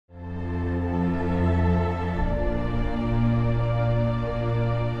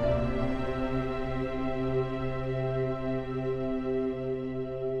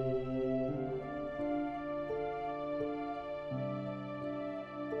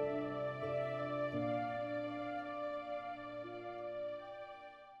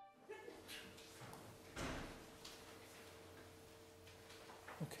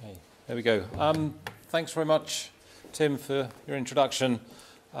Okay, there we go. Thanks very much, Tim, for your introduction.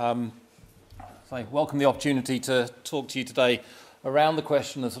 I welcome the opportunity to talk to you today around the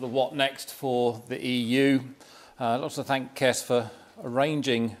question of sort of what next for the EU. I'd also thank Kes for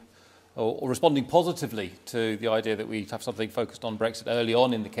arranging or responding positively to the idea that we have something focused on Brexit early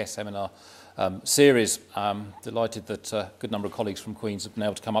on in the Kes seminar series. Delighted that a good number of colleagues from Queen's have been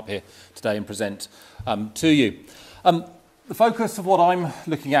able to come up here today and present to you. The focus of what I'm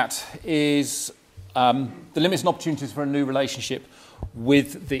looking at is the limits and opportunities for a new relationship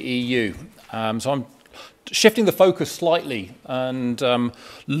with the EU. So I'm shifting the focus slightly and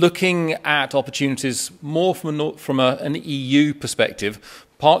looking at opportunities more from an EU perspective.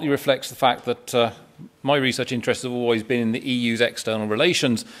 Partly reflects the fact that my research interests have always been in the EU's external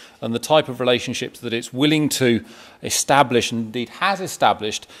relations and the type of relationships that it's willing to establish and indeed has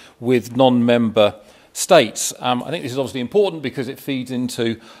established with non-member states. I think this is obviously important because it feeds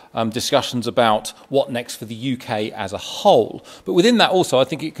into discussions about what next for the UK as a whole. But within that also, I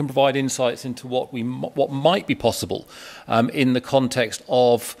think it can provide insights into what might be possible in the context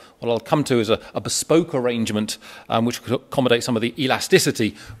of what I'll come to as a bespoke arrangement which could accommodate some of the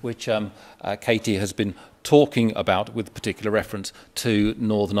elasticity which Katie has been talking about with particular reference to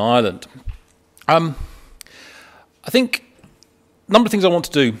Northern Ireland. I think a number of things I want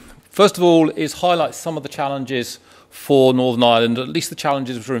to do. First of all is highlight some of the challenges for Northern Ireland, at least the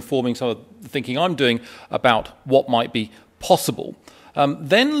challenges which are informing some of the thinking I'm doing about what might be possible.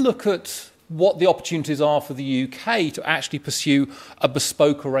 Then look at what the opportunities are for the UK to actually pursue a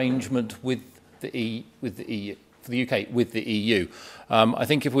bespoke arrangement with the EU. I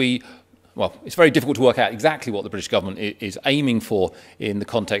think it's very difficult to work out exactly what the British government is aiming for in the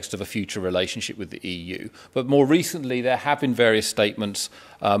context of a future relationship with the EU. But more recently, there have been various statements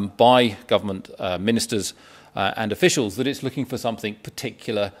by government ministers and officials that it's looking for something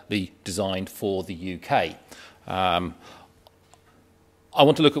particularly designed for the UK. I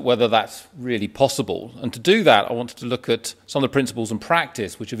want to look at whether that's really possible. And to do that, I wanted to look at some of the principles and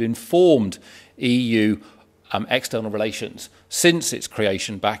practice which have informed EU external relations since its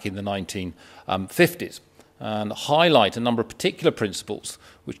creation back in the 1950s and highlight a number of particular principles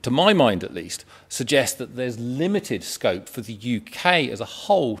which, to my mind at least, suggest that there's limited scope for the UK as a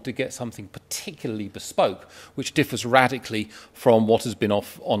whole to get something particularly bespoke, which differs radically from what has been on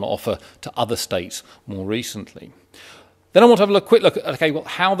offer to other states more recently. Then I want to have a quick look at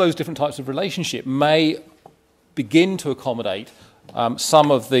how those different types of relationship may begin to accommodate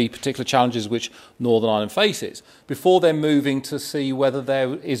some of the particular challenges which Northern Ireland faces, before then moving to see whether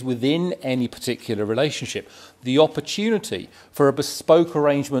there is within any particular relationship the opportunity for a bespoke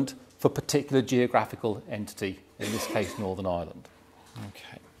arrangement for a particular geographical entity, in this case Northern Ireland.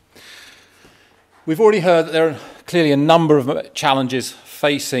 Okay. We've already heard that there are clearly a number of challenges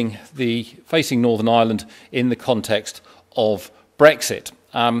facing Northern Ireland in the context of Brexit.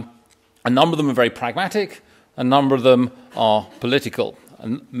 A number of them are very pragmatic. A number of them are political,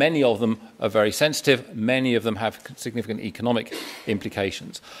 and many of them are very sensitive. Many of them have significant economic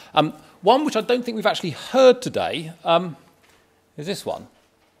implications. One which I don't think we've actually heard today is this one,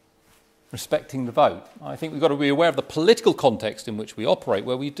 respecting the vote. I think we've got to be aware of the political context in which we operate,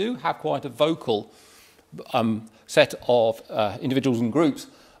 where we do have quite a vocal set of individuals and groups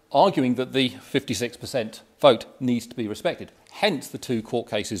arguing that the 56% vote needs to be respected. Hence the two court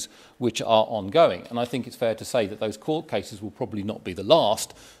cases which are ongoing. And I think it's fair to say that those court cases will probably not be the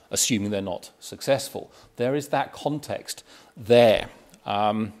last, assuming they're not successful. There is that context there.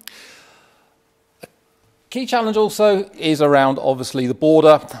 A key challenge also is around, obviously, the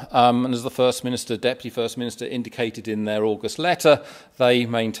border. And as the First Minister, Deputy First Minister indicated in their August letter, they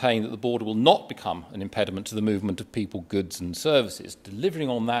maintain that the border will not become an impediment to the movement of people, goods and services. Delivering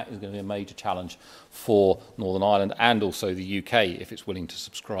on that is going to be a major challenge for Northern Ireland and also the UK if it's willing to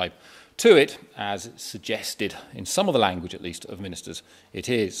subscribe to it, as suggested in some of the language, at least, of ministers it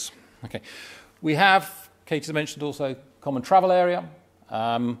is. Okay. We have, Katie mentioned also, common travel area.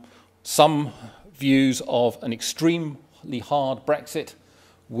 Some views of an extremely hard Brexit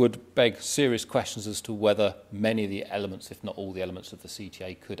would beg serious questions as to whether many of the elements, if not all the elements of the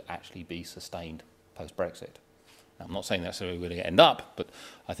CTA, could actually be sustained post-Brexit. Now, I'm not saying that's where we're going to end up, but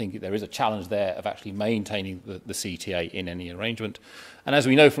I think there is a challenge there of actually maintaining the CTA in any arrangement. And as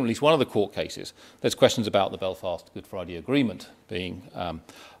we know from at least one of the court cases, there's questions about the Belfast Good Friday Agreement being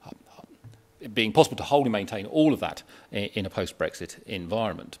possible to wholly maintain all of that in a post-Brexit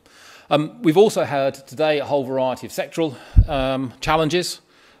environment. We've also heard today a whole variety of sectoral challenges.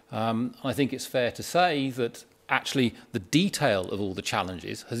 I think it's fair to say that actually the detail of all the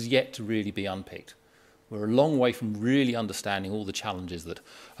challenges has yet to really be unpicked. We're a long way from really understanding all the challenges that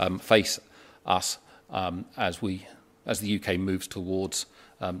face us as the UK moves towards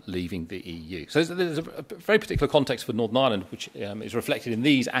leaving the EU. So there's a very particular context for Northern Ireland, which is reflected in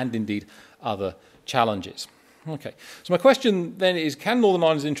these and indeed other challenges. Okay, so my question then is, can Northern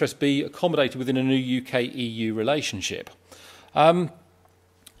Ireland's interests be accommodated within a new UK-EU relationship?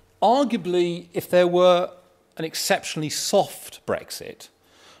 Arguably, if there were an exceptionally soft Brexit,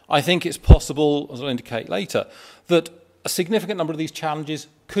 I think it's possible, as I'll indicate later, that a significant number of these challenges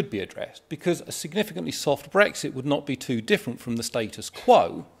could be addressed, because a significantly soft Brexit would not be too different from the status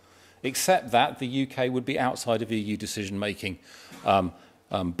quo, except that the UK would be outside of EU decision-making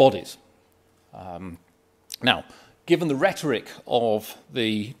bodies. Now, given the rhetoric of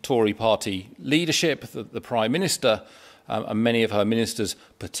the Tory party leadership, the Prime Minister, and many of her ministers,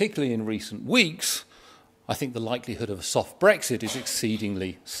 particularly in recent weeks, I think the likelihood of a soft Brexit is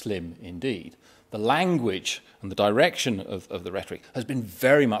exceedingly slim indeed. The language and the direction of the rhetoric has been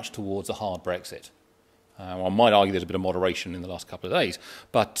very much towards a hard Brexit. I might argue there's a bit of moderation in the last couple of days,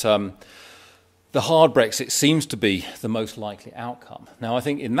 but the hard Brexit seems to be the most likely outcome. Now, I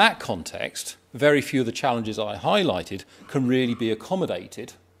think in that context, very few of the challenges I highlighted can really be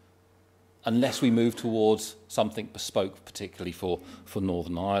accommodated unless we move towards something bespoke, particularly for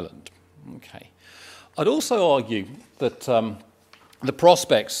Northern Ireland. Okay. I'd also argue that the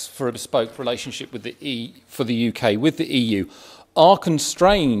prospects for a bespoke relationship with for the UK with the EU are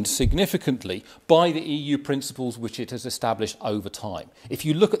constrained significantly by the EU principles which it has established over time. If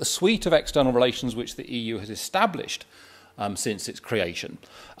you look at the suite of external relations which the EU has established since its creation,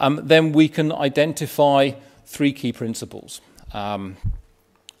 then we can identify three key principles.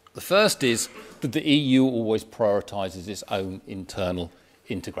 The first is that the EU always prioritises its own internal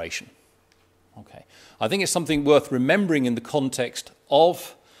integration. Okay. I think it's something worth remembering in the context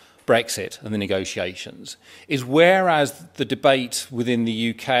of Brexit and the negotiations, is whereas the debate within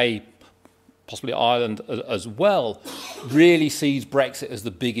the UK, possibly Ireland as well, really sees Brexit as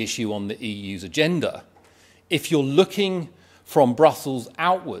the big issue on the EU's agenda, if you're looking from Brussels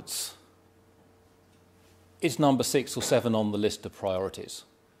outwards, it's number 6 or 7 on the list of priorities.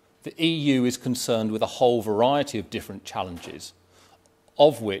 The EU is concerned with a whole variety of different challenges,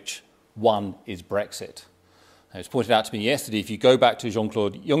 of which one is Brexit. It was pointed out to me yesterday, if you go back to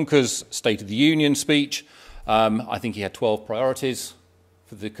Jean-Claude Juncker's State of the Union speech, I think he had 12 priorities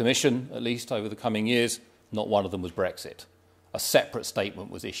for the Commission, at least over the coming years. Not one of them was Brexit. A separate statement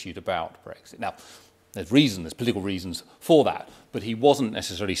was issued about Brexit. Now, there's political reasons for that, but he wasn't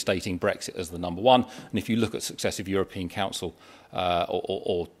necessarily stating Brexit as the number one. And if you look at successive European Council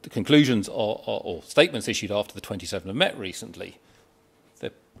or conclusions or statements issued after the 27 have met recently,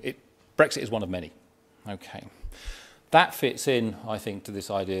 Brexit is one of many. Okay. That fits in, I think, to this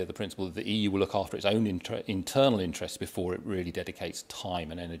idea, the principle that the EU will look after its own internal interests before it really dedicates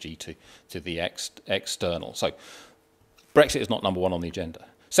time and energy to the external. So Brexit is not number one on the agenda.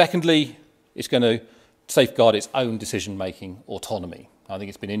 Secondly, it's going to safeguard its own decision-making autonomy. I think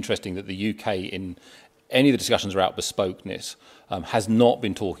it's been interesting that the UK, in any of the discussions about bespokeness, has not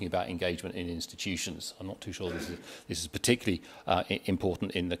been talking about engagement in institutions. I'm not too sure this is particularly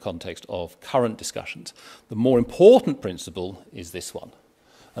important in the context of current discussions. The more important principle is this one,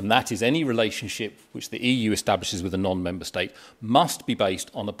 and that is any relationship which the EU establishes with a non-member state must be based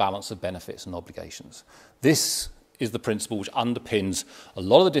on a balance of benefits and obligations. This is the principle which underpins a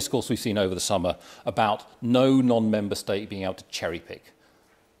lot of the discourse we've seen over the summer about no non-member state being able to cherry-pick.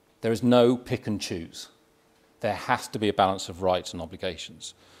 There is no pick and choose. There has to be a balance of rights and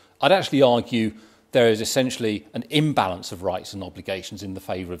obligations. I'd actually argue there is essentially an imbalance of rights and obligations in the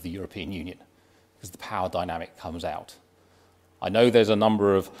favour of the European Union, because the power dynamic comes out. I know there's a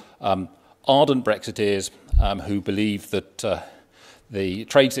number of ardent Brexiteers who believe that the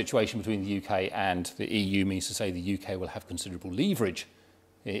trade situation between the UK and the EU means to say the UK will have considerable leverage.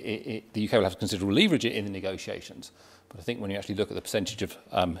 The UK will have considerable leverage in the negotiations. But I think when you actually look at the percentage of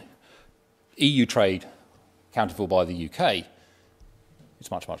EU trade accounted for by the UK,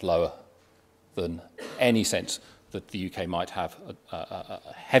 it's much, much lower than any sense that the UK might have a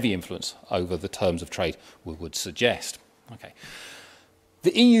heavy influence over the terms of trade would suggest. Okay.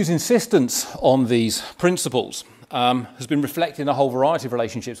 The EU's insistence on these principles has been reflected in a whole variety of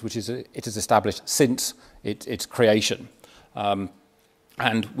relationships which it has established since its creation.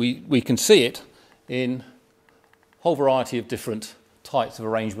 And we can see it in a whole variety of different types of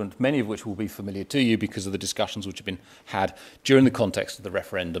arrangement, many of which will be familiar to you because of the discussions which have been had during the context of the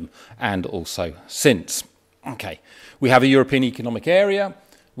referendum and also since. Okay, we have a European Economic Area,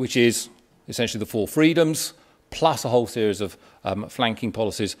 which is essentially the 4 freedoms, plus a whole series of flanking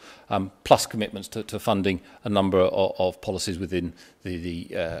policies, plus commitments to funding a number of policies within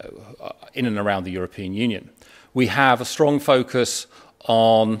in and around the European Union. We have a strong focus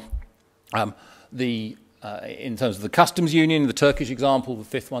on in terms of the customs union, the Turkish example, the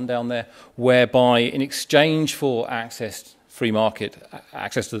fifth one down there, whereby in exchange for free market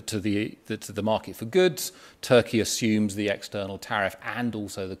access to the market for goods, Turkey assumes the external tariff and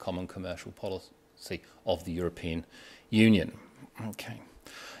also the common commercial policy of the European Union. Okay.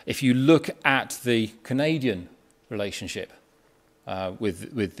 If you look at the Canadian relationship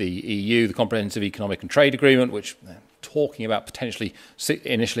with the EU, the Comprehensive Economic and Trade Agreement, which they're talking about potentially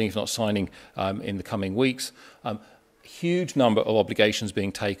initially, if not signing in the coming weeks, huge number of obligations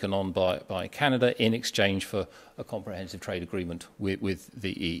being taken on by Canada in exchange for a comprehensive trade agreement with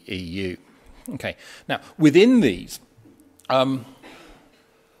the EU. Okay. Now, within these,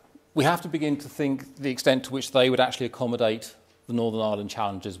 we have to begin to think the extent to which they would actually accommodate the Northern Ireland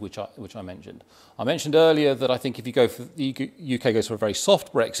challenges which I mentioned. I mentioned earlier that I think if you go for the UK goes for a very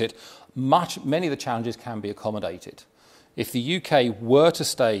soft Brexit, many of the challenges can be accommodated. If the UK were to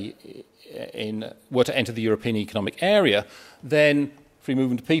enter the European Economic Area, then free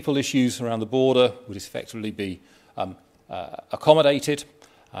movement of people issues around the border would effectively be accommodated.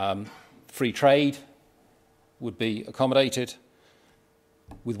 Free trade would be accommodated,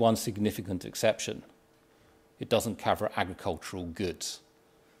 with one significant exception. It doesn't cover agricultural goods,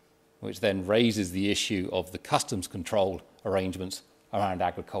 which then raises the issue of the customs control arrangements around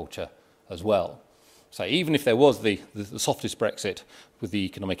agriculture as well. So even if there was the softest Brexit with the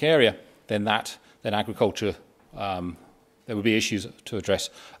economic area, then agriculture, there would be issues to address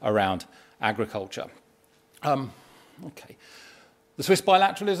around agriculture. Okay. The Swiss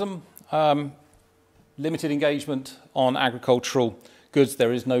bilateralism, limited engagement on agricultural goods.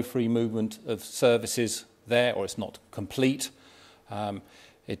 There is no free movement of services there, or it's not complete.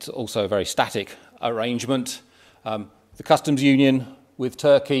 It's also a very static arrangement. The customs union with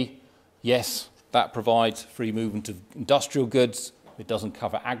Turkey, yes, that provides free movement of industrial goods. It doesn't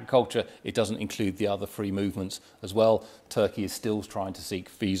cover agriculture. It doesn't include the other free movements as well. Turkey is still trying to seek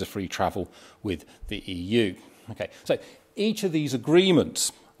visa-free travel with the EU. Okay, so each of these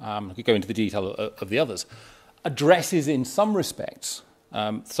agreements, I could go into the detail of the others, addresses in some respects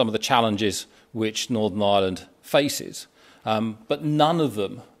some of the challenges which Northern Ireland faces, but none of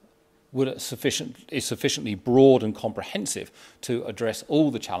them is sufficiently broad and comprehensive to address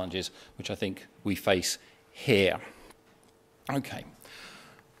all the challenges which I think we face here. Okay.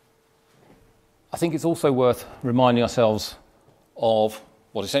 I think it's also worth reminding ourselves of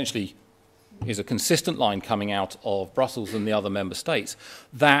what essentially is a consistent line coming out of Brussels and the other member states,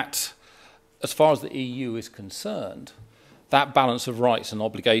 that as far as the EU is concerned, that balance of rights and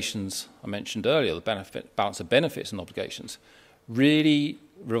obligations I mentioned earlier, the balance of benefits and obligations, really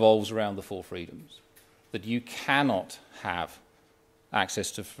revolves around the four freedoms. That you cannot have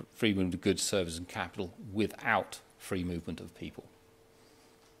access to free movement of goods, services and capital without free movement of people.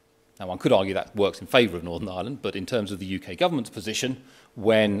 Now, one could argue that works in favour of Northern Ireland, but in terms of the UK government's position,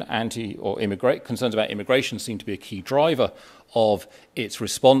 when concerns about immigration seem to be a key driver of its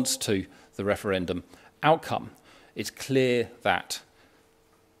response to the referendum outcome, it's clear that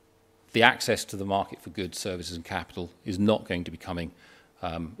the access to the market for goods, services and capital is not going to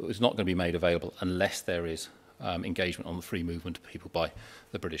be made available unless there is engagement on the free movement of people by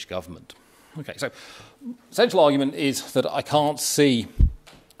the British government. Okay, so central argument is that I can't see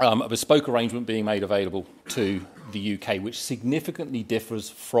a bespoke arrangement being made available to the UK, which significantly differs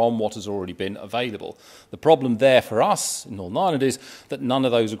from what has already been available. The problem there for us in Northern Ireland is that none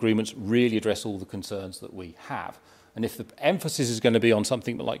of those agreements really address all the concerns that we have. And if the emphasis is going to be on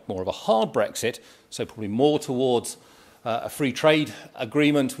something like more of a hard Brexit, so probably more towards a free trade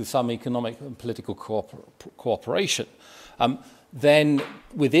agreement with some economic and political cooperation, then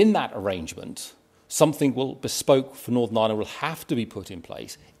within that arrangement, something bespoke for Northern Ireland will have to be put in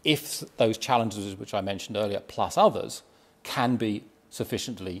place if those challenges which I mentioned earlier, plus others, can be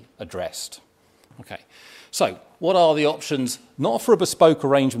sufficiently addressed. Okay, so what are the options, not for a bespoke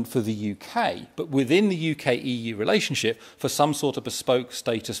arrangement for the UK, but within the UK-EU relationship for some sort of bespoke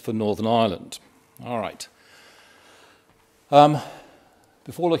status for Northern Ireland? All right.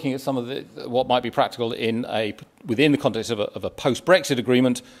 Before looking at some of what might be practical within the context of a post-Brexit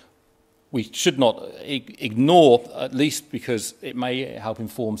agreement, we should not ignore, at least because it may help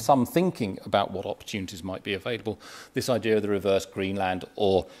inform some thinking about what opportunities might be available, this idea of the reverse Greenland,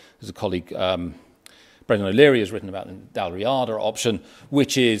 or as a colleague, Brendan O'Leary, has written about the Dalriada option,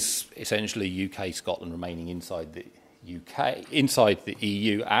 which is essentially UK, Scotland remaining inside the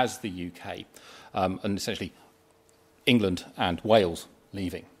EU as the UK, and essentially England and Wales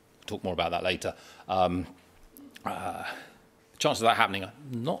leaving. We'll talk more about that later. Chances of that happening are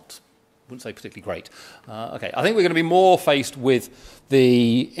wouldn't say particularly great. Okay, I think we're going to be more faced with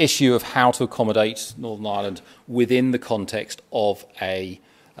the issue of how to accommodate Northern Ireland within the context of a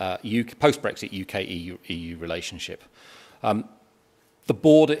post-Brexit UK-EU relationship. The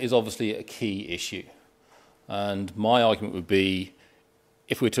border is obviously a key issue, and my argument would be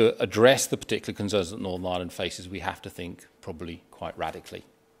if we're to address the particular concerns that Northern Ireland faces, we have to think probably quite radically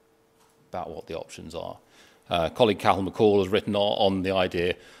about what the options are. Colleague Cathal McCall has written on the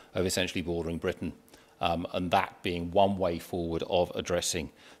idea of essentially bordering Britain, and that being one way forward of addressing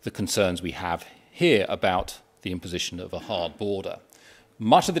the concerns we have here about the imposition of a hard border.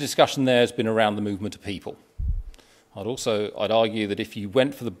 Much of the discussion there has been around the movement of people. I'd argue that if you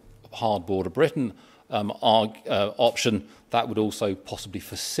went for the hard border Britain option, that would also possibly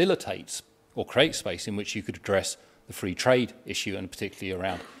facilitate or create space in which you could address the free trade issue, and particularly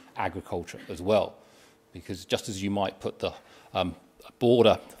around agriculture as well. Because just as you might put the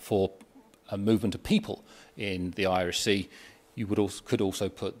border for a movement of people in the Irish Sea, you could also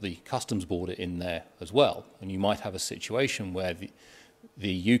put the customs border in there as well. And you might have a situation where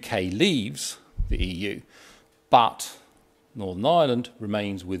the UK leaves the EU, but Northern Ireland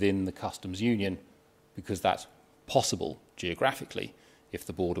remains within the customs union because that's possible geographically if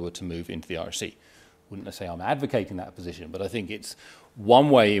the border were to move into the Irish Sea. Wouldn't necessarily I'm advocating that position, but I think it's one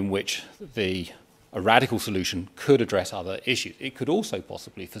way in which a radical solution could address other issues. It could also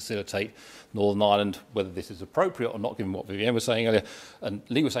possibly facilitate Northern Ireland, whether this is appropriate or not, given what Vivienne was saying earlier and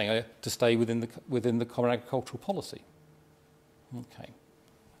Lee was saying earlier, to stay within the common agricultural policy. Okay.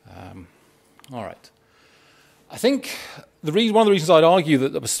 All right. I think one of the reasons I'd argue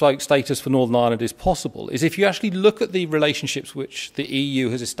that the bespoke status for Northern Ireland is possible is if you actually look at the relationships which the EU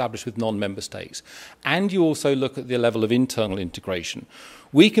has established with non-member states, and you also look at the level of internal integration,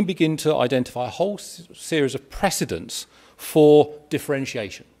 we can begin to identify a whole series of precedents for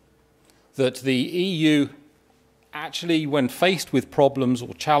differentiation. That the EU actually, when faced with problems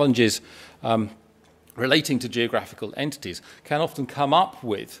or challenges relating to geographical entities, can often come up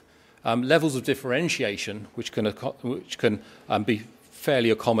with levels of differentiation which can be fairly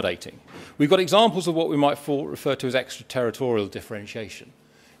accommodating. We've got examples of what we might refer to as extraterritorial differentiation.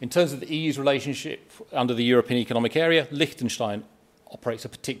 In terms of the EU's relationship under the European Economic Area, Liechtenstein operates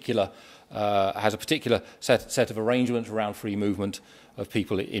has a particular set of arrangements around free movement of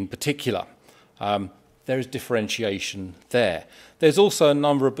people in particular. There is differentiation there. There's also a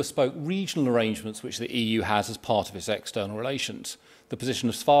number of bespoke regional arrangements which the EU has as part of its external relations. The position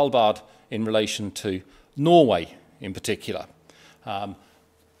of Svalbard in relation to Norway in particular.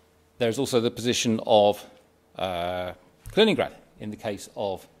 There's also the position of Kaliningrad in the case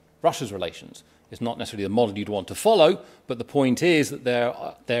of Russia's relations. It's not necessarily the model you'd want to follow, but the point is that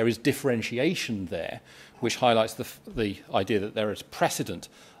there is differentiation there, which highlights the idea that there is precedent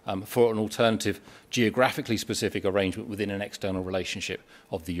for an alternative geographically specific arrangement within an external relationship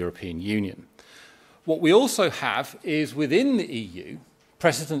of the European Union. What we also have is within the EU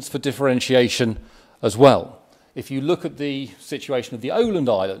precedents for differentiation as well. If you look at the situation of the Åland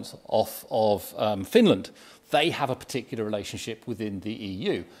Islands of Finland, they have a particular relationship within the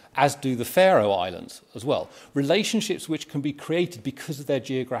EU, as do the Faroe Islands as well. Relationships which can be created because of their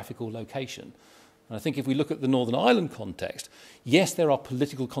geographical location. And I think if we look at the Northern Ireland context, yes, there are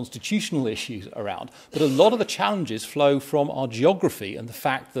political constitutional issues around, but a lot of the challenges flow from our geography and the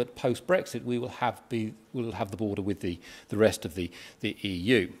fact that post-Brexit we will have the border with the rest of the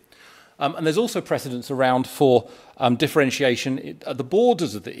EU. And there's also precedents around for differentiation at the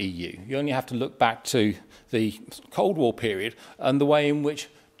borders of the EU. You only have to look back to the Cold War period and the way in which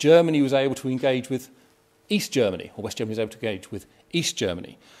Germany was able to engage with East Germany, or West Germany was able to engage with East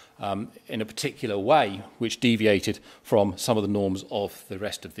Germany in a particular way which deviated from some of the norms of the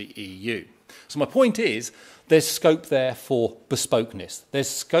rest of the EU. So my point is there's scope there for bespokeness. There's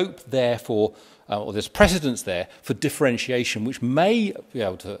scope there for or there's precedence there for differentiation, which may be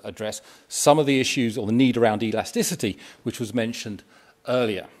able to address some of the issues or the need around elasticity, which was mentioned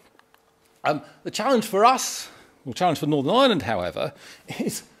earlier. The challenge for us, or challenge for Northern Ireland, however,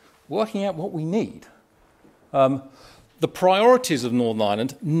 is working out what we need. The priorities of Northern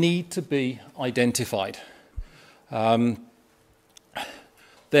Ireland need to be identified. There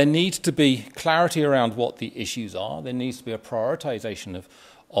needs to be clarity around what the issues are. There needs to be a prioritisation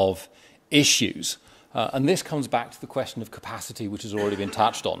of issues. And this comes back to the question of capacity, which has already been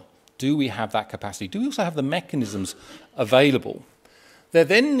touched on. Do we have that capacity? Do we also have the mechanisms available? There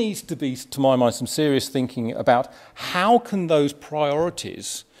then needs to be, to my mind, some serious thinking about how can those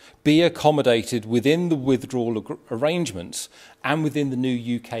priorities be accommodated within the withdrawal arrangements and within the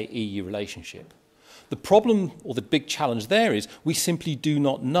new UK-EU relationship. The problem, or the big challenge there, is we simply do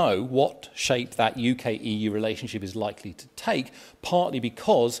not know what shape that UK-EU relationship is likely to take, partly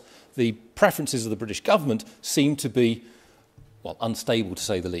because the preferences of the British government seem to be, well, unstable to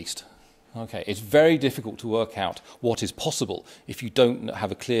say the least. Okay, it's very difficult to work out what is possible if you don't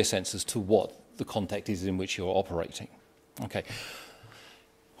have a clear sense as to what the context is in which you're operating. Okay.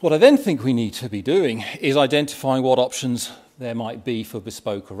 What I then think we need to be doing is identifying what options there might be for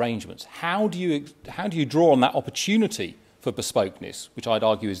bespoke arrangements. How do you draw on that opportunity for bespokeness, which I'd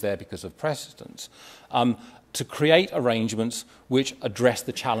argue is there because of precedents, to create arrangements which address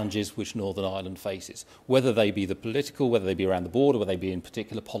the challenges which Northern Ireland faces, whether they be the political, whether they be around the border, whether they be in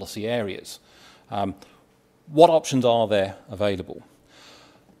particular policy areas. What options are there available?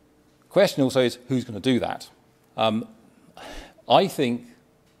 The question also is, who's going to do that? I think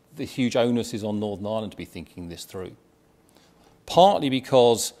the huge onus is on Northern Ireland to be thinking this through. Partly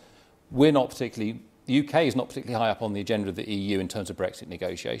because we're not particularly, the UK is not particularly high up on the agenda of the EU in terms of Brexit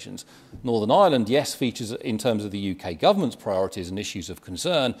negotiations. Northern Ireland, yes, features in terms of the UK government's priorities and issues of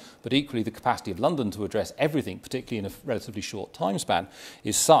concern, but equally the capacity of London to address everything, particularly in a relatively short time span,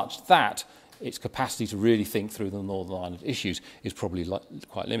 is such that its capacity to really think through the Northern Ireland issues is probably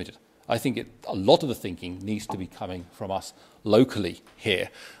quite limited. I think a lot of the thinking needs to be coming from us locally here.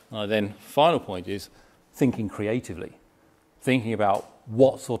 And then final point is thinking creatively, thinking about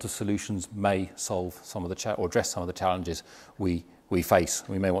what sort of solutions may solve some of the or address some of the challenges we face.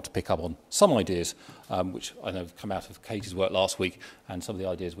 We may want to pick up on some ideas which I know have come out of Katie's work last week, and some of the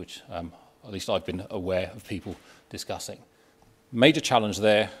ideas which at least I've been aware of people discussing. Major challenge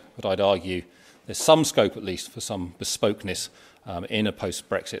there, but I'd argue there's some scope at least for some bespokeness in a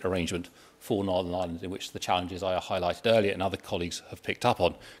post-Brexit arrangement for Northern Ireland, in which the challenges I highlighted earlier and other colleagues have picked up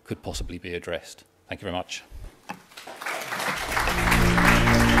on could possibly be addressed. Thank you very much.